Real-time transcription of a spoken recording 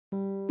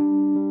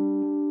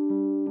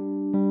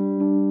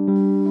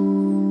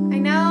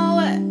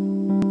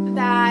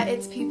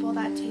it's people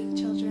that take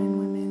children,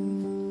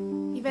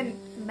 women, even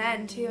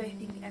men too, I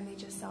think, and they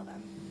just sell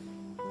them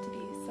to be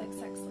like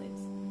sex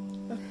slaves.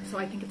 So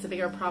I think it's a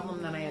bigger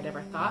problem than I had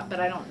ever thought, but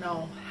I don't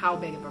know how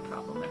big of a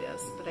problem it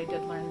is. But I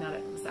did learn that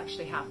it was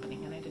actually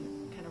happening, and I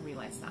didn't kind of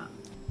realize that.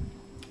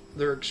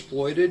 They're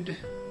exploited.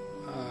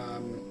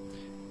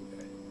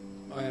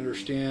 I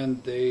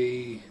understand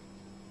they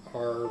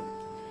are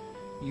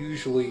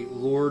usually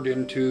lured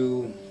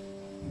into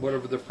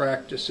whatever the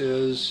practice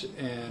is,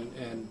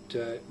 and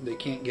they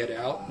can't get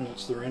out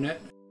once they're in it.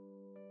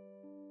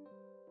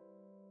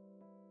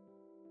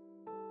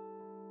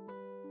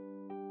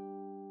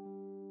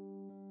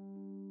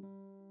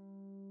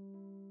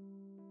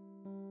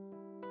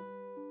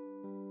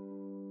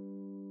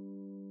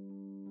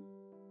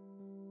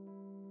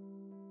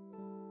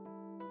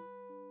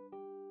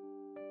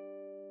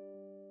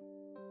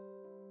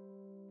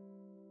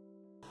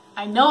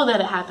 I know that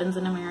it happens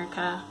in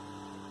America.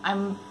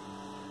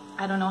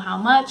 I don't know how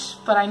much,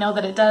 but I know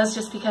that it does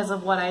just because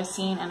of what I've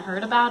seen and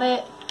heard about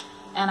it,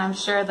 and I'm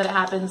sure that it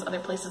happens other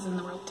places in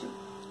the world too.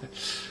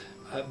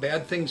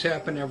 Bad things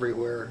happen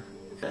everywhere.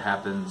 It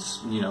happens,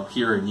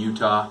 here in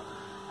Utah,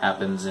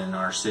 happens in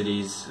our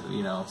cities.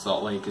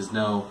 Salt Lake is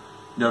no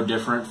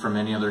different from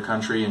any other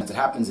country. It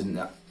happens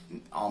in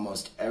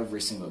almost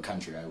every single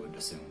country, I would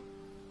assume.